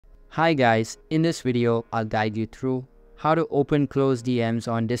Hi guys, in this video, I'll guide you through how to open closed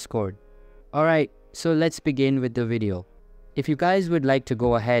DMs on Discord. Alright, so let's begin with the video. If you guys would like to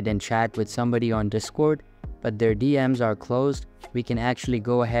go ahead and chat with somebody on Discord, but their DMs are closed, we can actually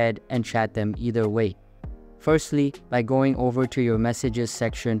go ahead and chat them either way. Firstly, by going over to your messages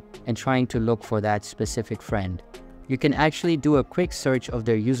section and trying to look for that specific friend. You can actually do a quick search of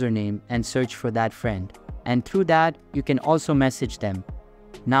their username and search for that friend. And through that, you can also message them.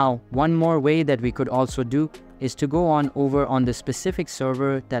 Now, one more way that we could also do is to go on over on the specific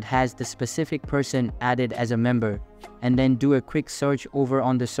server that has the specific person added as a member, and then do a quick search over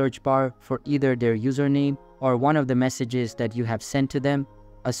on the search bar for either their username or one of the messages that you have sent to them.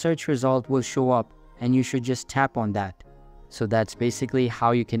 A search result will show up and you should just tap on that. So that's basically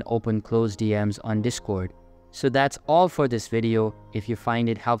how you can open closed DMs on Discord. So that's all for this video. If you find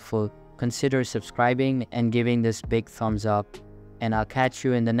it helpful, consider subscribing and giving this big thumbs up. And I'll catch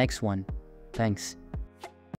you in the next one. Thanks.